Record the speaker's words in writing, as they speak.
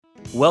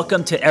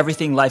Welcome to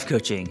Everything Life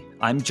Coaching.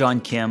 I'm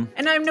John Kim.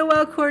 And I'm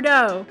Noelle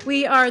Cordeau.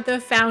 We are the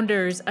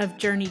founders of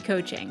Journey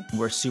Coaching.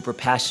 We're super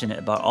passionate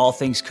about all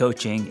things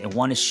coaching and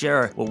want to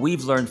share what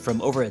we've learned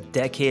from over a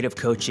decade of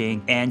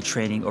coaching and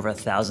training over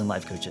 1,000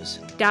 life coaches.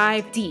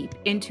 Dive deep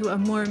into a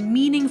more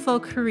meaningful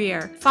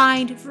career,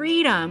 find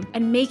freedom,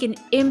 and make an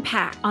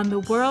impact on the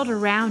world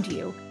around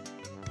you.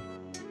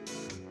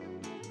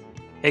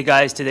 Hey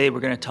guys, today we're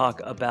going to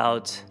talk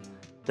about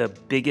the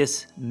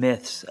biggest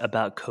myths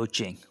about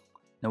coaching.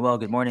 Noelle,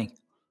 good morning.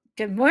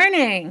 Good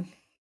morning.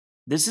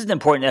 This is an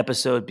important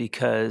episode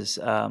because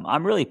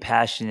I'm really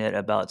passionate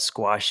about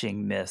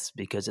squashing myths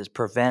because it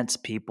prevents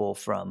people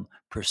from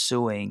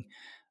pursuing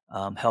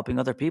helping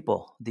other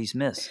people, these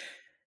myths.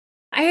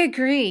 I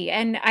agree.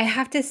 And I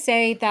have to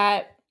say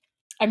that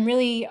I'm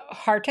really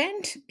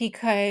heartened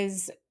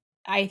because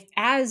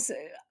as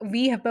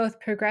we have both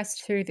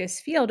progressed through this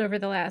field over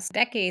the last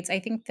decades,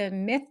 I think the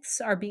myths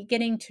are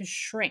beginning to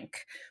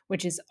shrink,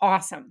 which is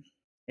awesome.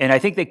 And I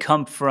think they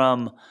come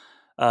from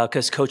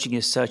because coaching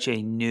is such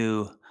a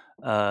new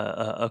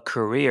a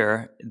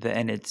career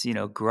and it's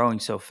growing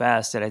so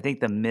fast that I think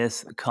the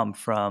myths come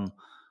from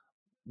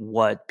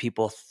what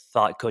people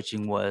thought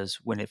coaching was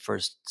when it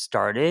first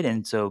started,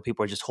 and so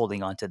people are just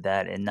holding on to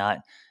that and not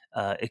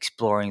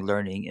exploring,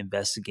 learning,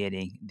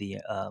 investigating the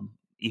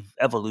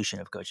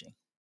evolution of coaching.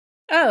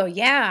 Oh,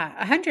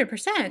 yeah,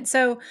 100%.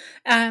 So,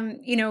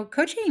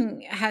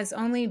 coaching has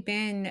only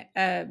been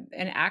an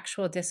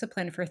actual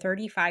discipline for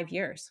 35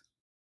 years.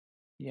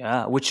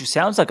 Yeah, which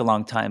sounds like a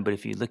long time, but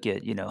if you look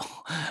at,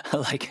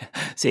 like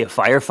say a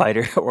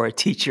firefighter or a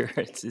teacher,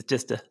 it's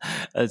just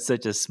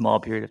such a small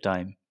period of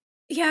time.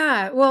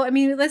 Yeah, well, I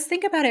mean, let's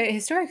think about it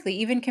historically,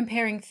 even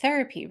comparing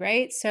therapy,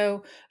 right?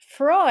 So,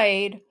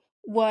 Freud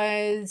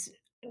was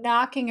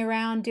knocking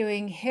around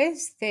doing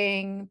his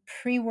thing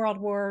pre-World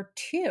War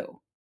II.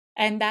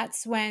 And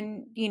that's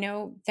when,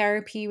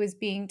 therapy was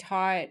being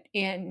taught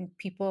in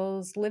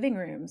people's living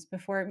rooms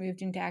before it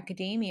moved into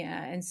academia.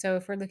 And so,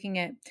 if we're looking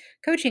at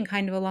coaching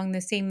kind of along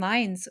the same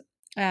lines,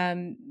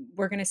 um,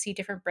 we're going to see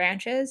different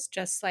branches,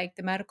 just like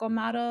the medical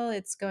model.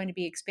 It's going to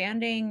be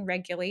expanding.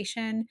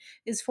 Regulation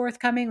is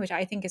forthcoming, which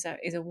I think is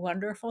a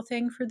wonderful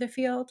thing for the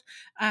field.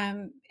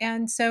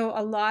 And so,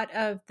 a lot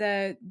of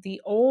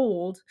the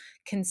old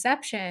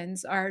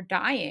conceptions are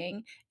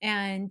dying,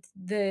 and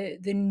the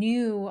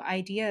new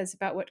ideas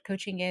about what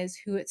coaching is,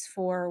 who it's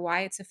for,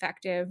 why it's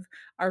effective,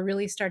 are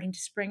really starting to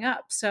spring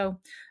up. So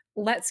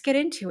let's get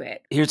into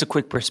it. Here's a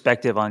quick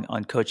perspective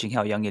on coaching,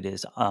 how young it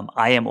is.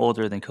 I am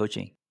older than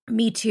coaching.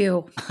 Me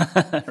too.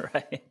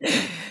 Right.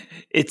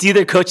 It's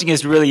either coaching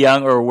is really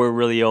young or we're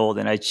really old,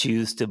 and I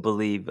choose to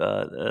believe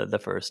the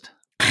first.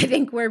 I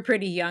think we're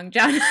pretty young,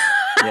 John.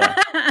 Yeah.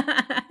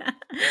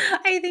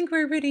 I think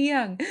we're pretty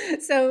young.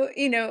 So,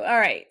 all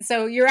right.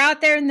 So you're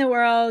out there in the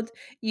world,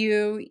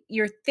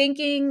 you're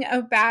thinking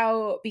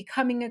about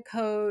becoming a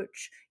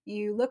coach,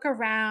 you look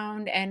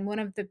around, and one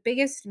of the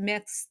biggest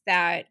myths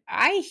that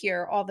I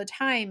hear all the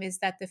time is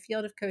that the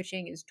field of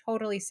coaching is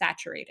totally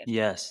saturated.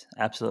 Yes,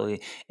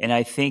 absolutely. And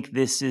I think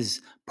this is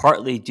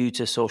partly due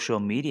to social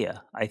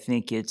media. I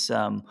think it's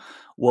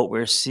what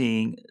we're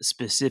seeing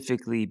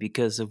specifically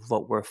because of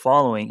what we're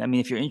following. I mean,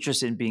 if you're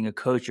interested in being a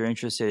coach, you're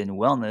interested in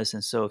wellness.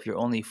 And so if you're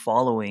only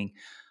following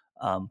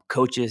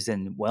coaches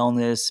and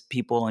wellness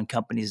people and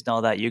companies and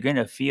all that, you're going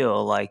to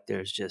feel like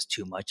there's just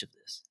too much of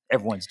this.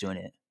 Everyone's doing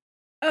it.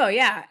 Oh,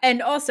 yeah,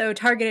 and also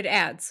targeted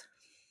ads.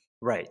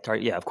 Right.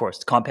 Yeah, of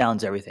course.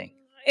 Compounds everything.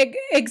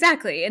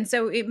 Exactly. And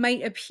so it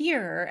might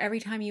appear every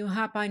time you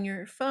hop on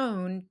your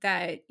phone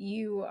that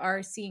you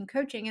are seeing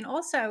coaching. And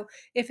also,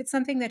 if it's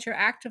something that you're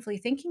actively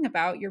thinking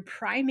about, you're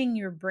priming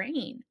your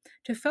brain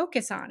to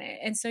focus on it.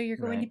 And so you're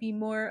going to Right. be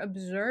more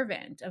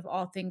observant of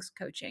all things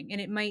coaching.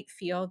 And it might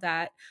feel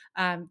that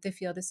the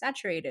field is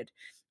saturated.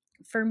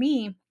 For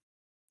me,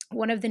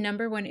 one of the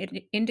number one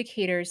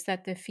indicators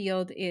that the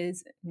field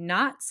is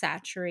not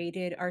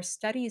saturated are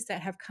studies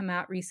that have come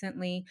out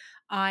recently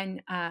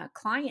on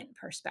client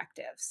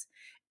perspectives.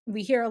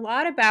 We hear a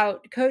lot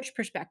about coach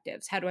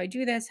perspectives. How do I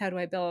do this? How do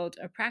I build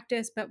a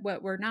practice? But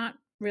what we're not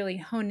really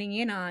honing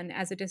in on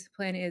as a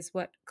discipline is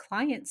what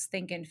clients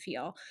think and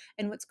feel.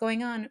 And what's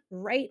going on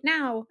right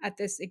now at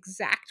this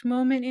exact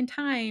moment in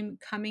time,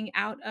 coming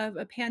out of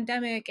a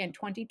pandemic and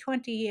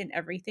 2020 and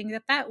everything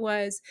that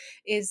was,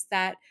 is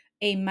that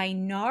a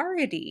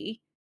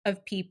minority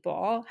of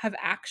people have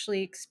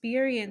actually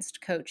experienced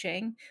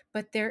coaching,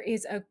 but there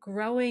is a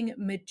growing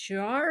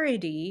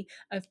majority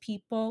of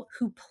people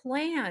who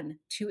plan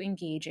to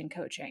engage in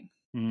coaching.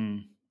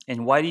 Mm.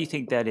 And why do you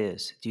think that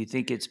is? Do you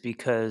think it's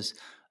because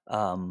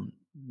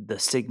the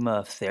stigma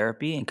of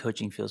therapy and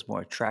coaching feels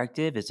more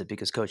attractive? Is it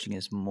because coaching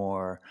is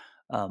more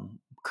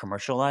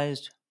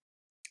commercialized?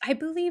 I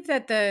believe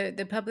that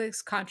the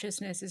public's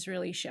consciousness is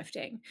really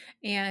shifting,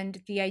 and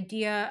the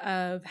idea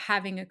of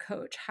having a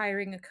coach,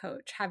 hiring a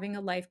coach, having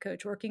a life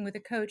coach, working with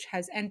a coach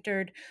has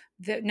entered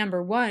the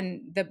number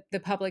one, the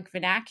public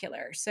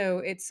vernacular. So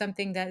it's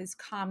something that is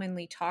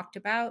commonly talked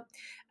about.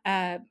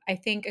 I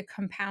think a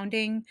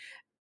compounding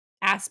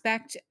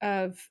aspect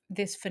of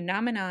this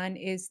phenomenon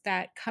is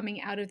that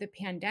coming out of the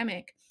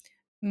pandemic,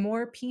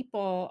 more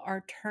people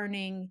are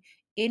turning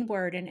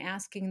inward and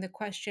asking the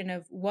question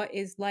of what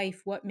is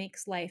life? What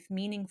makes life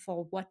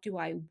meaningful? What do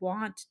I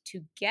want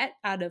to get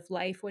out of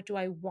life? What do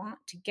I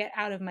want to get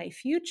out of my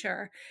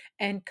future?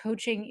 And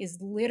coaching is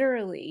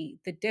literally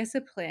the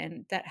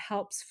discipline that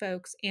helps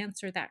folks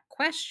answer that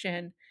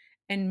question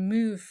and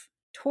move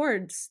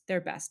towards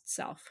their best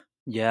self.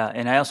 Yeah,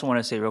 and I also want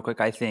to say real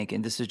quick, I think,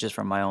 and this is just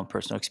from my own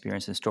personal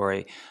experience and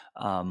story,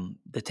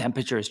 the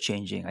temperature is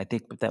changing. I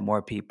think that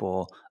more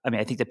people, I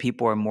mean, I think that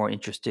people are more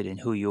interested in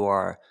who you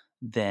are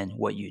than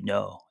what you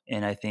know,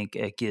 and I think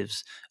it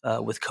gives,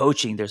 with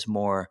coaching, there's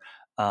more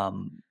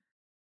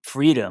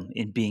freedom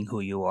in being who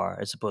you are,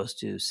 as opposed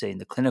to, say, in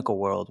the clinical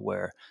world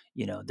where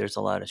there's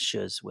a lot of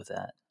shoulds with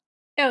that.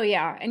 Oh,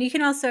 yeah, and you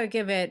can also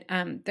give it,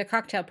 the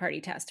cocktail party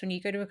test. When you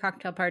go to a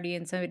cocktail party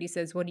and somebody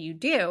says, "What do you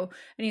do?"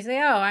 And you say,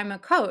 "Oh, I'm a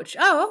coach."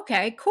 "Oh,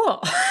 okay,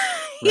 cool."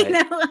 You Right,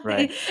 know,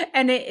 right,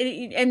 and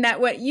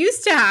that what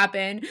used to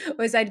happen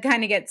was I'd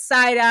kinda get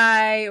side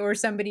eye or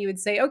somebody would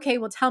say, "Okay,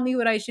 well, tell me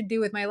what I should do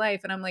with my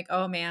life," and I'm like,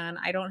 "Oh, man,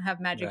 I don't have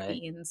magic right,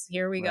 beans.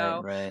 Here we right,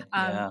 go." right.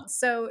 Yeah.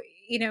 So,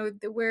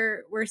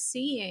 we're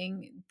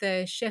seeing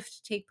the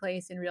shift take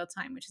place in real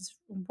time, which is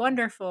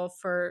wonderful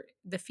for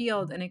the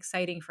field and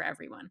exciting for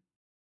everyone.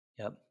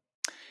 Yep.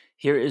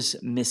 Here is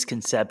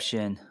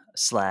misconception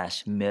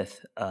slash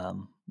myth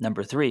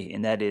number three,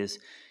 and that is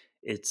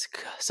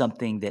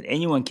something that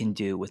anyone can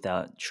do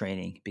without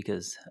training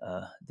because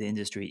the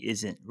industry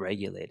isn't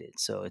regulated.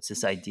 So it's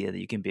this idea that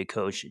you can be a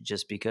coach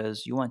just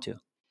because you want to.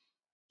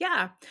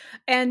 Yeah,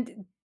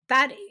 and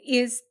that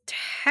is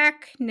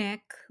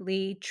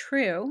technically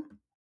true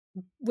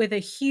with a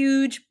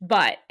huge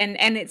but, and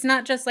it's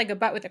not just like a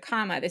but with a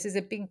comma. This is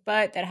a big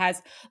but that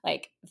has,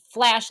 like,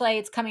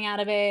 flashlights coming out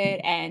of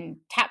it and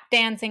tap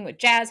dancing with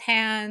jazz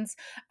hands,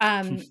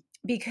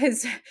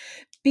 because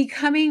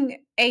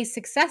becoming a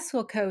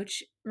successful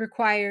coach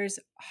requires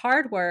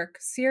hard work,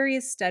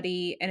 serious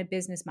study, and a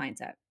business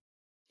mindset.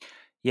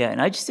 Yeah,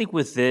 and I just think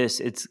with this,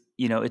 it's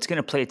going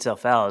to play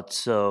itself out.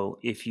 So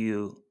if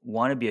you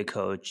want to be a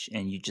coach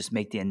and you just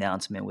make the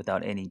announcement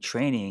without any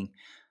training,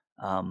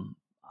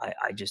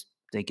 I just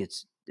think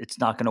it's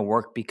not going to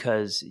work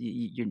because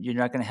you're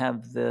not going to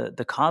have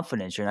the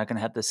confidence, you're not going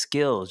to have the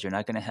skills, you're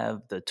not going to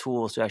have the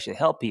tools to actually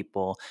help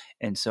people,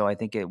 and so I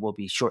think it will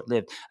be short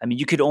lived. I mean,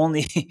 you could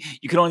only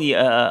you could only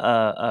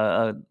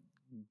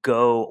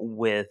go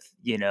with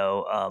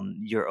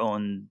your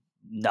own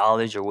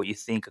knowledge or what you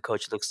think a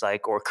coach looks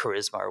like or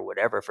charisma or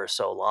whatever for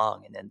so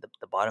long, and then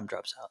the bottom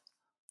drops out.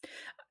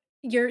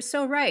 You're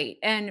so right.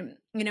 And,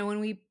 when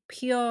we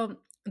peel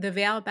the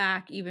veil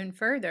back even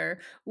further,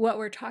 what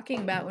we're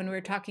talking about when we're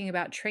talking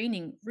about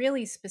training,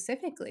 really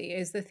specifically,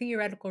 is the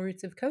theoretical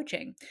roots of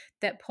coaching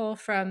that pull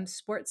from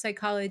sports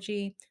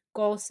psychology,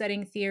 goal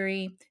setting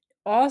theory,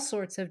 all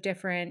sorts of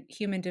different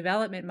human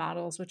development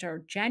models, which are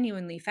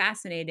genuinely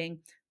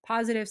fascinating,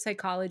 positive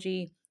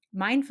psychology,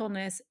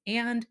 mindfulness,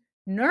 and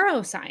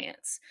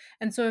neuroscience.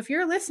 And so, if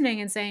you're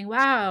listening and saying,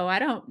 wow, I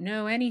don't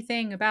know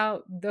anything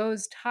about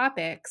those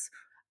topics,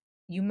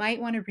 you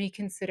might want to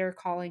reconsider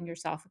calling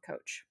yourself a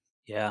coach.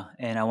 Yeah,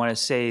 and I want to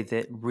say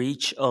that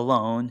reach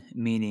alone,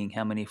 meaning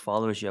how many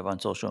followers you have on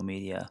social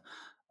media,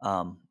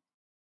 um,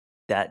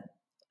 that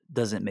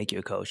doesn't make you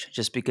a coach.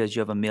 Just because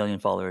you have a million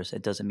followers,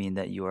 it doesn't mean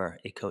that you are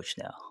a coach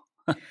now.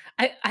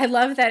 I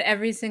love that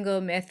every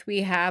single myth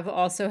we have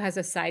also has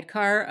a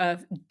sidecar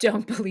of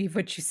don't believe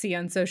what you see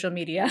on social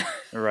media.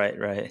 Right,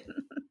 right.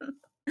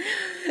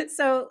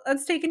 So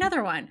let's take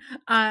another one.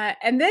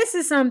 And this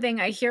is something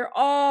I hear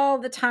all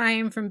the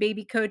time from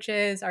baby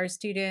coaches, our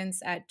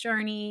students at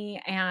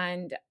Journey,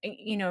 and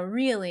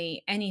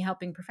really any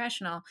helping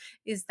professional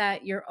is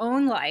that your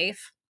own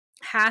life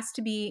has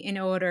to be in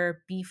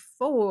order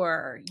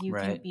before you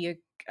can Right. be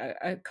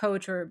a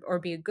coach or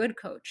be a good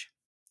coach.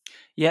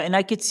 Yeah, and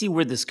I could see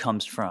where this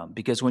comes from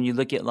because when you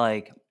look at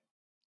like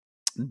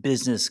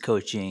business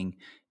coaching,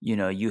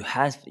 you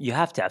have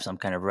to have some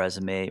kind of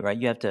resume, right?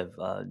 You have to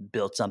have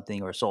built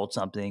something or sold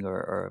something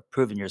or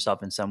proven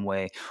yourself in some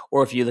way.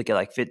 Or if you look at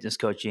like fitness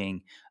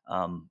coaching,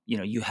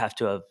 you have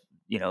to have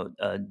you know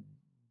uh,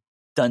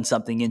 done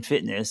something in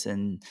fitness,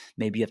 and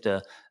maybe you have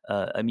to.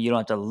 I mean, you don't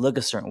have to look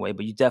a certain way,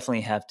 but you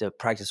definitely have to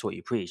practice what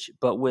you preach.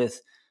 But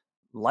with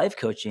life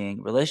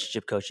coaching,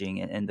 relationship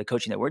coaching, and the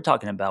coaching that we're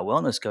talking about,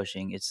 wellness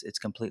coaching, it's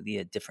completely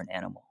a different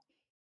animal.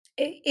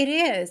 It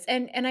is,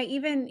 and I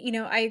even,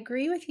 I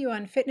agree with you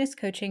on fitness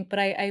coaching, but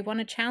I want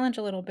to challenge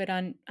a little bit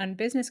on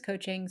business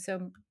coaching.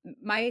 So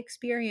my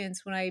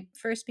experience when I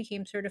first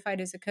became certified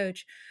as a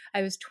coach,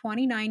 I was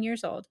 29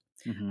 years old.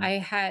 I Hmm.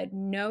 had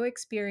no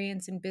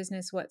experience in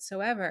business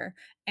whatsoever,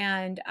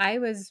 and I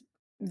was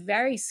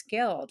very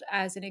skilled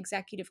as an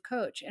executive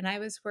coach, and I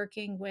was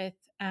working with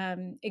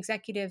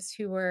executives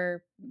who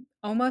were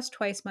almost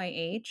twice my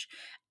age,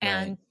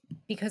 Right. and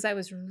because I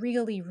was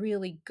really,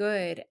 really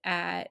good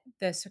at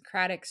the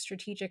Socratic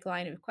strategic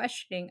line of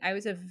questioning, I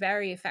was a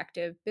very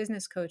effective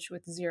business coach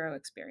with zero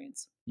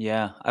experience.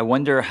 Yeah, I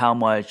wonder how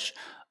much.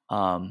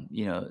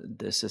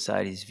 the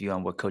society's view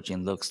on what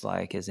coaching looks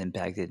like has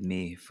impacted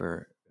me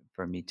for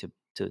me to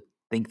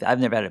think that I've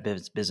never had a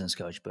business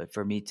coach, but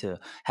for me to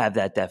have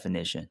that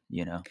definition.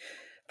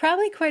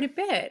 Probably quite a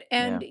bit.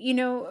 Yeah.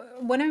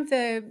 And, one of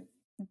the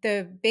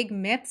big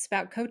myths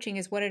about coaching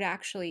is what it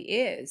actually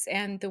is.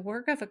 And the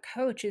work of a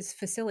coach is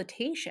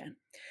facilitation,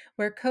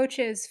 where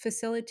coaches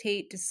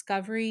facilitate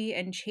discovery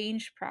and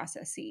change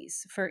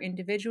processes for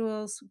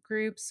individuals,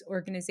 groups,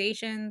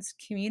 organizations,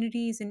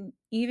 communities, and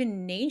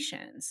even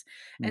nations.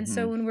 And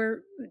so Hmm. when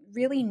we're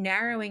really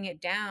narrowing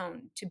it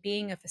down to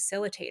being a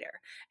facilitator,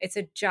 it's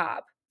a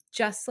job,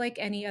 just like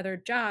any other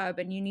job,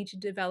 and you need to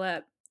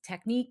develop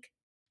technique,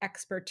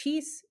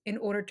 expertise in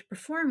order to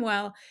perform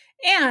well.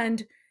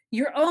 And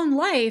your own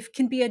life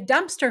can be a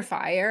dumpster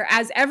fire,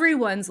 as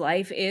everyone's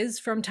life is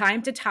from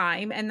time to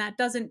time. And that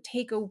doesn't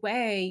take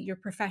away your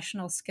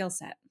professional skill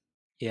set.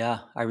 Yeah,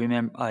 I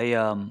remember.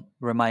 I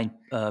remind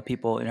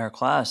people in our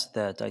class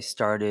that I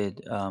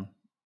started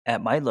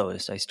at my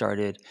lowest. I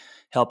started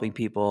helping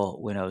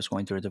people when I was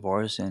going through a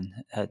divorce and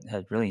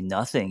had really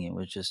nothing. It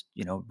was just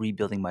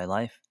rebuilding my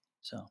life.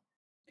 So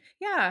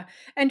Yeah.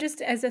 And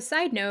just as a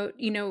side note,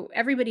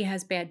 everybody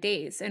has bad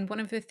days. And one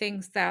of the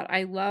things that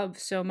I love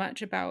so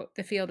much about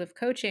the field of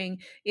coaching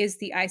is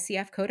the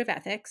ICF Code of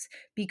Ethics,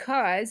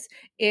 because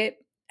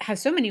it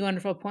has so many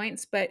wonderful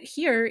points. But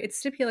here it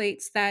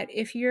stipulates that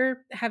if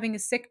you're having a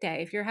sick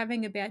day, if you're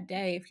having a bad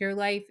day, if your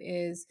life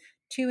is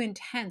too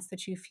intense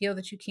that you feel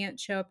that you can't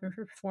show up and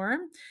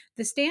perform,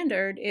 the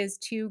standard is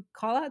to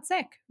call out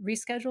sick,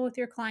 reschedule with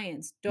your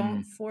clients.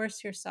 Don't mm,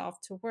 force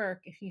yourself to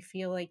work if you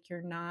feel like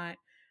you're not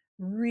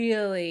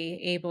really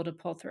able to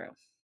pull through.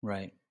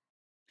 right.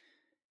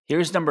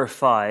 Here's number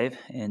 5,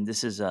 and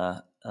this is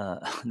a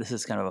this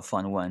is kind of a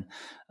fun one.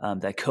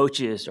 That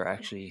coaches are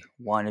actually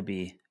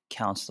wannabe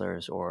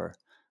counselors or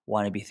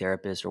wannabe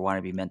therapists or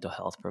wannabe mental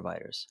health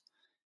providers.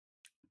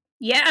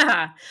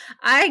 Yeah,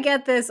 I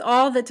get this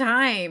all the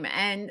time.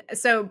 And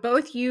so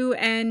both you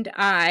and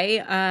I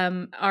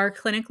are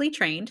clinically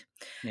trained.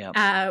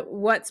 Yeah.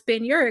 What's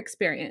been your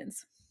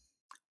experience?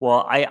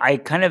 Well, I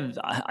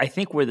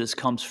think where this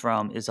comes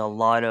from is a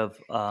lot of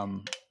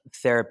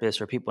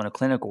therapists or people in the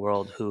clinical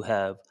world who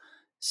have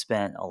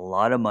spent a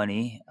lot of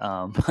money,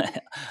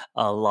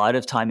 a lot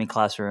of time in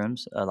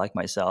classrooms, like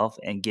myself,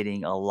 and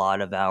getting a lot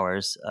of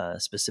hours,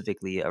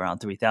 specifically around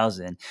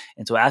 3,000.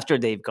 And so after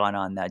they've gone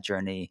on that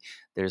journey,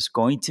 there's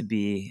going to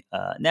be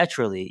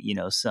naturally,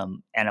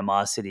 some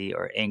animosity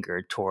or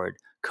anger toward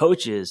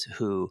coaches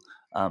who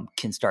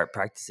can start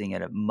practicing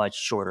at a much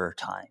shorter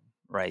time.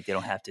 Right, they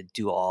don't have to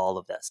do all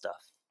of that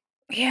stuff.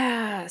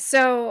 Yeah.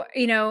 So,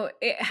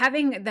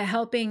 having the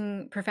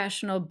helping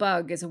professional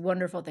bug is a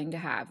wonderful thing to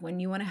have. When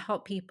you want to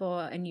help people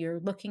and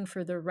you're looking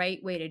for the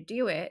right way to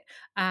do it,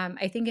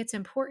 I think it's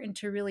important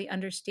to really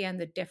understand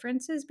the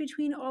differences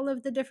between all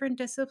of the different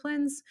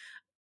disciplines.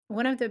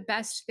 One of the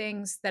best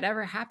things that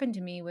ever happened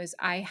to me was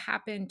I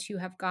happened to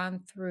have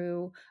gone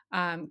through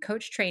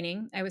coach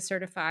training. I was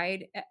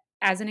certified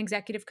as an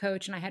executive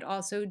coach, and I had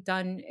also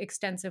done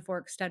extensive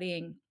work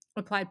studying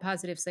applied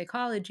positive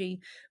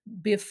psychology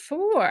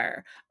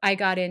before I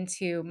got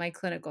into my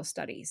clinical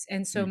studies.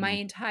 And so my Mhm.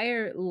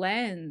 entire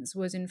lens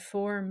was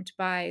informed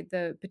by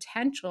the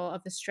potential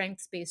of the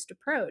strengths based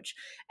approach.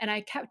 And I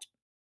kept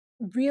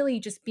really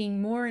just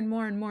being more and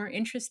more and more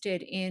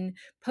interested in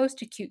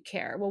post acute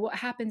care. Well, what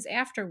happens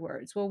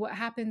afterwards? Well, what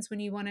happens when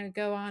you want to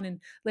go on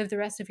and live the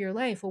rest of your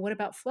life? Well, what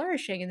about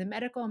flourishing? And the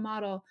medical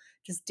model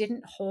just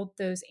didn't hold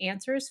those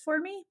answers for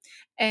me.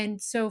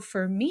 And so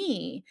for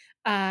me,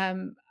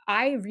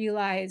 I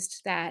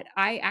realized that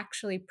I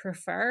actually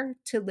prefer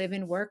to live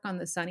and work on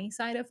the sunny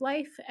side of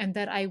life, and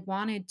that I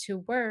wanted to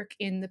work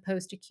in the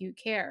post acute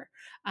care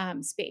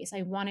space.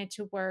 I wanted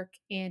to work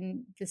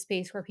in the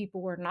space where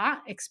people were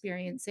not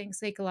experiencing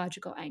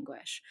psychological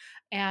anguish.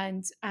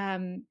 And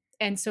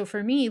so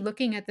for me,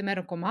 looking at the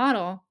medical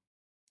model,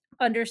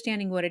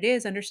 understanding what it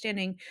is,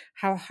 understanding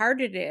how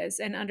hard it is,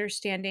 and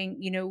understanding,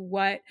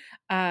 what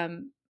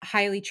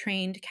highly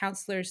trained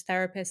counselors,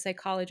 therapists,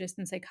 psychologists,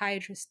 and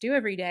psychiatrists do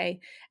every day,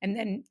 and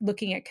then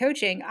looking at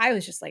coaching, I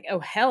was just like, oh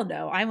hell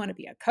no, I want to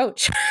be a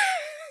coach.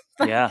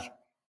 Yeah,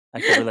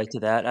 Like, I can relate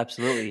to that,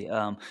 absolutely.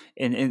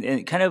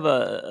 And kind of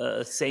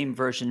a same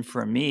version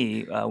for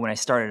me, when I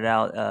started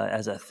out,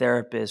 as a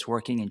therapist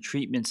working in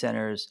treatment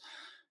centers,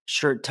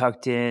 shirt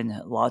tucked in,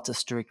 lots of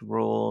strict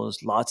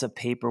rules, lots of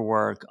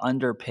paperwork,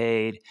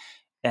 underpaid,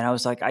 and I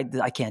was like,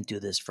 I can't do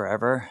this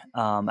forever."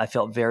 I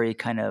felt very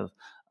kind of,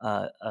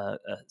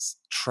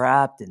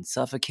 trapped and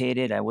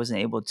suffocated. I wasn't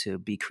able to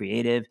be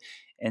creative,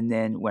 and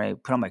then when I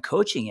put on my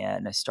coaching ad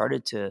and I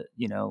started to,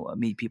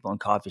 meet people in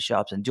coffee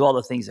shops and do all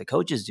the things that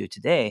coaches do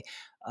today,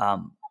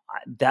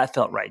 that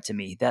felt right to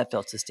me. That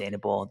felt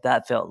sustainable.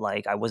 That felt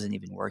like I wasn't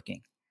even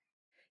working.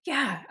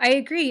 Yeah, I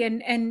agree.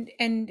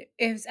 And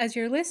as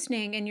you're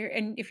listening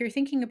and if you're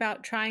thinking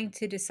about trying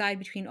to decide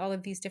between all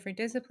of these different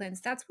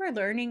disciplines, that's where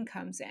learning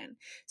comes in.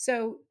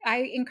 So I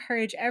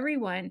encourage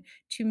everyone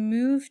to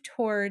move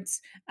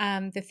towards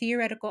the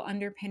theoretical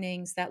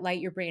underpinnings that light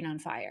your brain on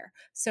fire.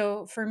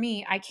 So for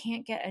me, I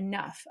can't get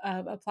enough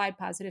of applied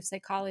positive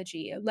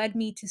psychology. It led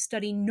me to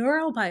study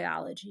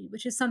neurobiology,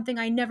 which is something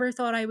I never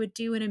thought I would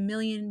do in a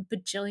million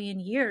bajillion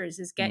years,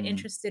 is get Mm,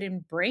 interested in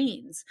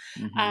brains.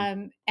 mhm.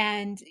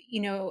 And,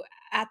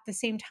 at the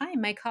same time,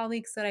 my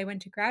colleagues that I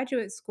went to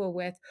graduate school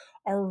with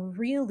are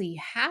really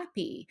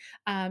happy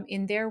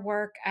in their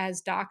work as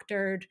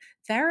doctored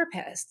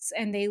therapists,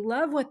 and they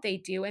love what they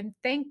do. And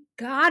thank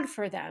God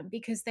for them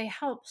because they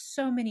help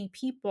so many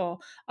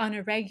people on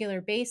a regular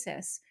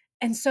basis.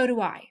 And so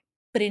do I.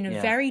 But in a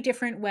Yeah. very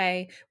different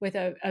way with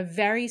a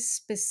very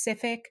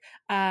specific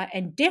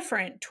and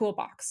different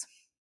toolbox.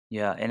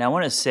 Yeah, and I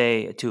wanna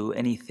say to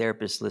any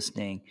therapist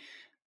listening,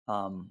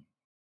 um,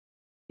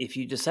 if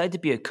you decide to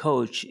be a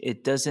coach,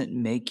 it doesn't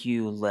make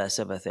you less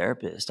of a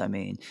therapist. I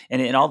mean,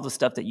 and all the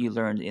stuff that you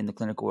learned in the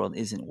clinical world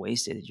isn't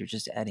wasted. You're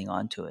just adding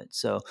on to it.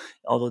 So,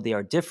 although they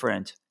are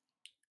different,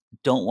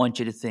 don't want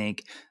you to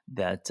think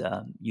that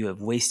you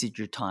have wasted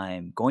your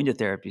time going to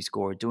therapy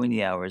school or doing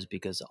the hours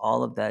because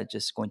all of that is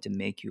just going to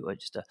make you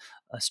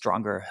a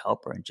stronger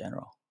helper in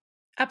general.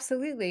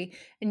 Absolutely.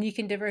 And you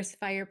can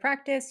diversify your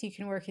practice. You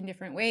can work in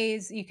different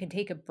ways. You can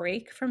take a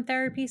break from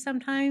therapy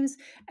sometimes.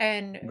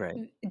 And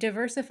Right.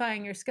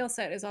 diversifying your skill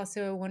set is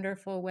also a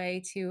wonderful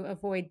way to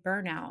avoid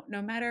burnout,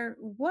 no matter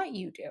what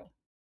you do.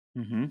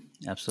 Hmm.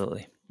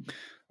 Absolutely.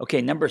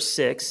 Okay, number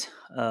six.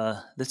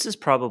 This is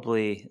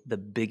probably the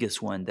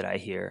biggest one that I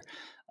hear.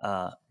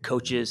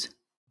 Coaches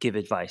give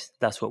advice.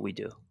 That's what we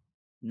do.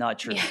 Not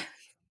true. Yeah.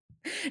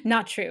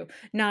 Not true.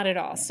 Not at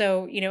all. Yeah.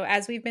 So,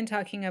 as we've been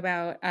talking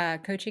about,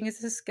 coaching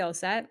is a skill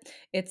set.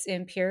 It's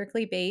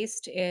empirically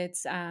based.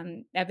 It's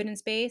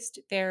evidence based.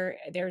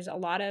 There's a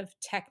lot of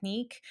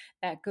technique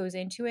that goes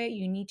into it.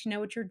 You need to know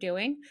what you're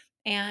doing,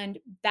 and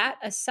that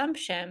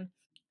assumption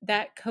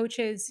that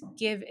coaches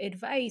give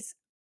advice,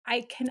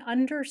 I can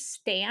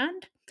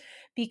understand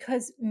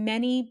because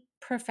many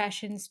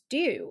professions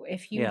do.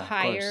 If you Yeah, of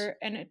course. hire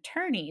an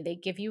attorney, they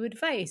give you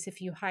advice.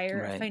 If you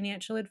hire a Right.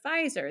 financial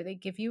advisor, they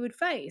give you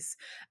advice.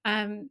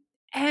 Um,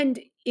 and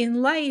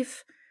in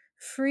life,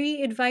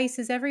 free advice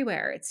is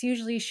everywhere. It's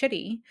usually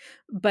shitty,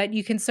 but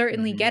you can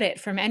certainly Hmm. get it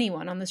from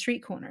anyone on the street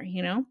corner.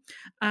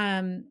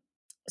 Um,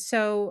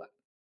 so,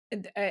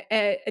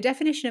 a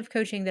definition of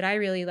coaching that I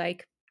really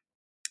like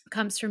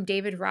comes from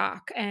David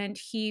Rock, and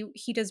he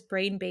does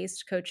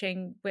brain-based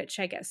coaching, which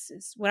I guess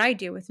is what I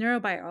do with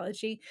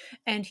neurobiology,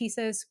 and he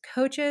says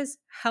coaches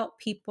help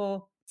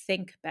people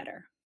think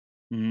better.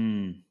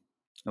 Mm.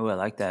 Oh, I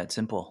like that.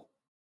 Simple.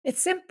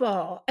 It's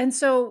simple. And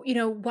so,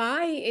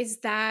 why is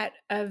that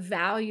a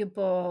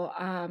valuable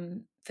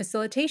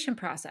facilitation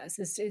process?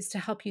 Is to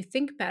help you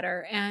think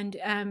better. And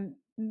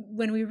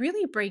when we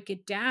really break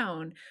it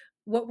down,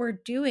 what we're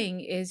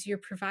doing is you're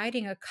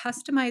providing a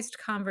customized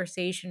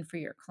conversation for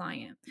your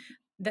client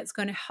that's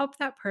going to help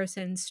that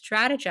person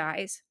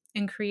strategize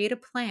and create a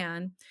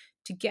plan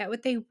to get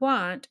what they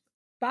want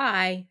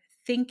by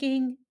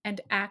thinking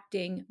and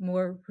acting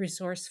more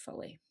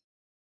resourcefully.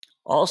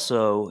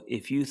 Also,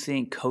 if you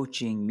think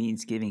coaching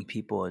means giving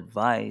people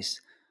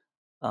advice,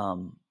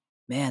 um,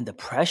 man, the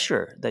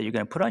pressure that you're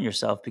going to put on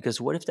yourself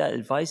because what if that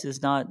advice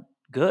is not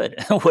good?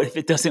 What if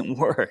it doesn't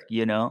work?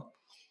 You know?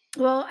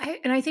 Well,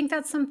 I think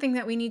that's something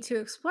that we need to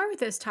explore with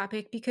this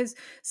topic because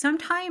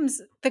sometimes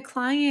the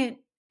client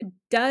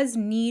does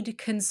need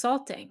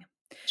consulting.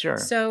 Sure.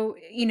 So,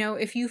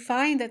 if you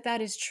find that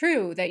that is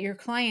true, that your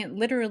client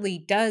literally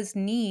does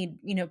need,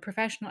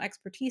 professional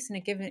expertise in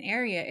a given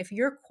area, if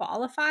you're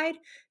qualified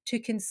to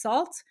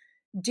consult,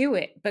 do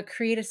it, but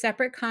create a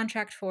separate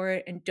contract for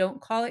it and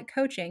don't call it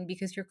coaching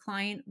because your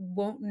client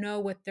won't know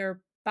what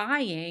they're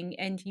buying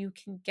and you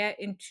can get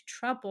into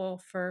trouble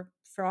for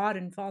fraud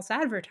and false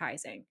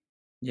advertising.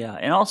 Yeah,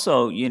 and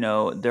also,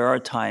 there are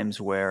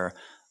times where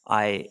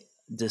I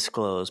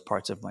disclose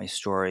parts of my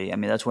story. I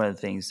mean, that's one of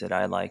the things that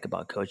I like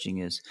about coaching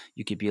is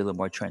you could be a little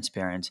more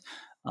transparent.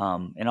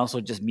 And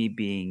also just me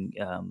being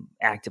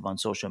active on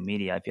social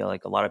media. I feel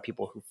like a lot of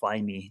people who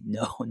find me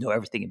know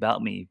everything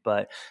about me,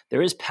 but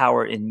there is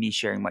power in me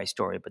sharing my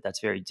story, but that's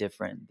very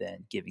different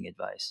than giving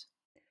advice.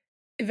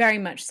 Very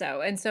much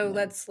so. And so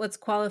Yeah. let's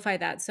qualify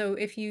that. So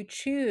if you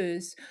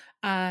choose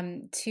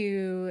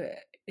to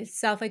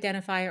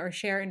self-identify or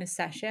share in a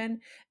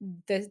session,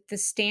 the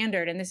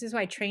standard, and this is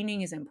why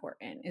training is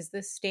important, is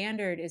the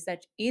standard is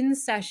that in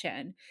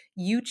session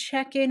you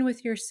check in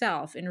with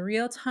yourself in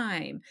real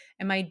time.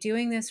 Am I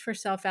doing this for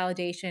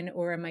self-validation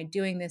or am I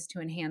doing this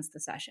to enhance the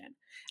session?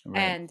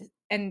 Right.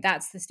 And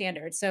that's the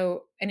standard.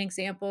 So an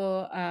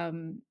example,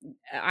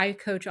 I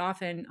coach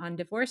often on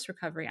divorce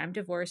recovery. I'm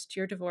divorced,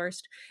 you're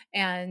divorced,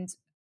 and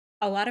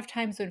a lot of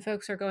times when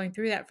folks are going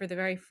through that for the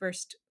very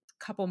first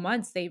couple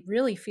months, they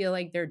really feel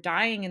like they're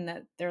dying and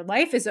that their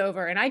life is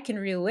over. And I can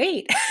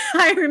relate.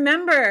 I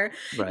remember,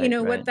 Right,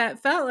 what right.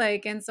 that felt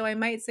like. And so I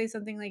might say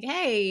something like,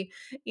 hey,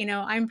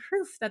 I'm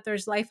proof that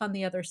there's life on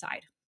the other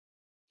side.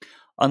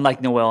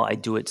 Unlike Noel, I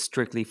do it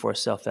strictly for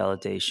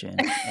self-validation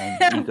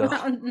and ego.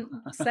 Well,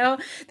 so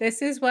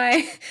this is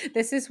why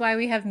this is why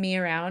we have me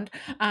around.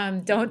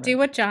 Don't do Right.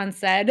 what John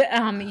said.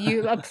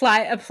 You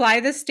apply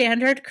the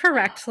standard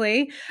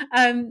correctly.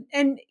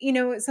 And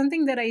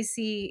something that I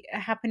see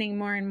happening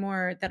more and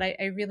more that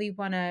I really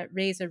want to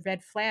raise a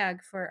red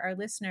flag for our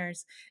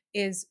listeners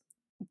is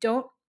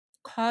don't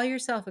call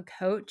yourself a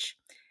coach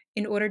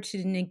in order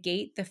to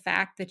negate the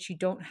fact that you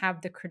don't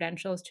have the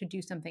credentials to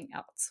do something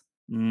else.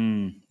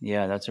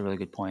 Yeah, that's a really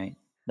good point.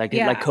 Like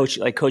Yeah.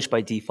 coach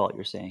by default,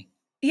 you're saying.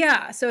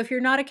 Yeah. So if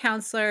you're not a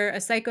counselor, a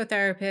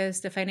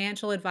psychotherapist, a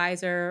financial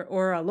advisor,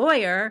 or a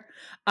lawyer,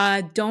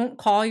 don't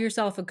call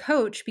yourself a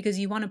coach because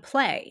you want to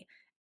play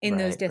in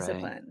those Right, right,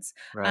 disciplines.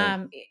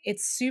 right.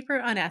 It's super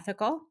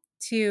unethical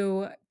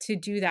to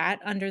do that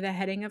under the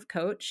heading of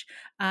coach.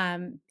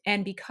 And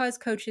because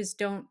coaches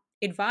don't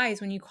advise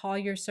when you call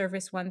your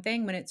service one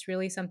thing when it's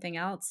really something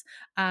else,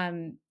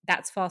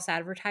 that's false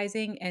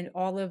advertising, and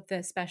all of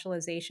the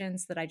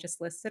specializations that I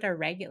just listed are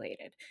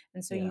regulated.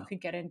 And so you Yeah.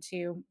 could get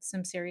into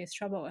some serious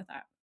trouble with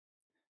that.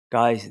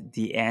 Guys,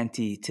 the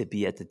ante to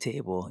be at the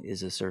table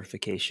is a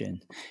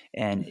certification.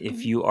 And if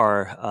Mhm. you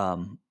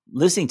are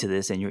listening to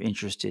this and you're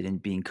interested in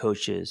being a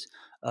coach,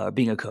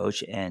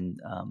 and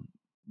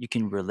you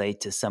can relate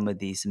to some of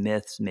these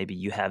myths, maybe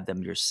you have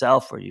them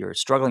yourself or you're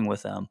struggling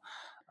with them,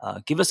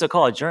 give us a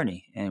call at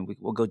Journey and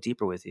we'll go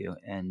deeper with you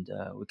and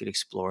we could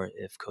explore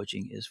if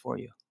coaching is for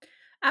you.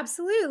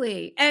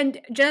 Absolutely. And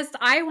just,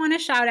 I want to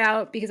shout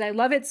out because I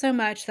love it so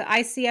much, the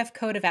ICF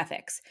Code of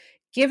Ethics.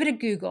 Give it a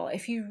Google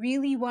if you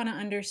really want to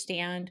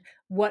understand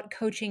what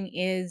coaching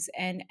is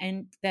and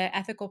the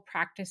ethical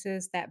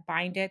practices that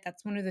bind it.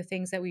 That's one of the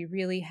things that we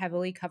really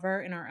heavily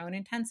cover in our own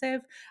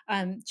intensive.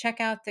 Check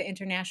out the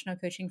International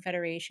Coaching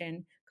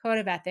Federation Code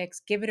of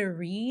Ethics. Give it a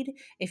read.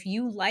 If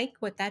you like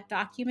what that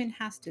document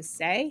has to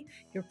say,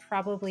 you're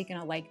probably going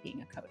to like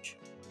being a coach.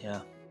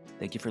 Yeah.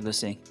 Thank you for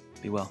listening.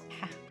 Be well.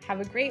 Have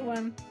a great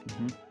one.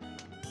 Mhm.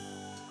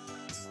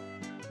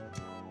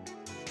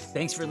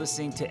 Thanks for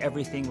listening to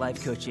Everything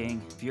Life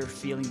Coaching. If you're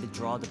feeling the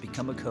draw to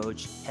become a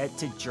coach, head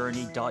to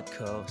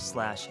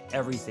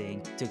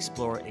journey.co/everything to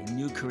explore a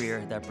new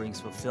career that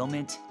brings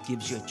fulfillment,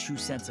 gives you a true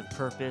sense of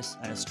purpose,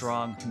 and a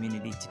strong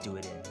community to do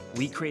it in.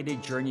 We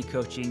created Journey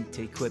Coaching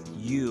to equip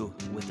you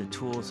with the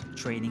tools,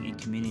 training,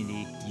 and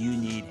community you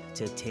need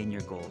to attain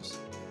your goals.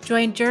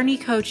 Join Journey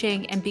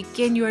Coaching and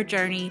begin your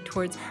journey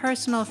towards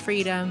personal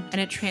freedom and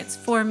a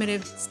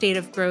transformative state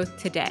of growth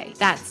today.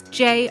 That's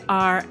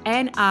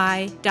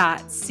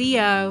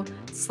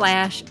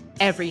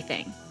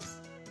JRNI.co/everything.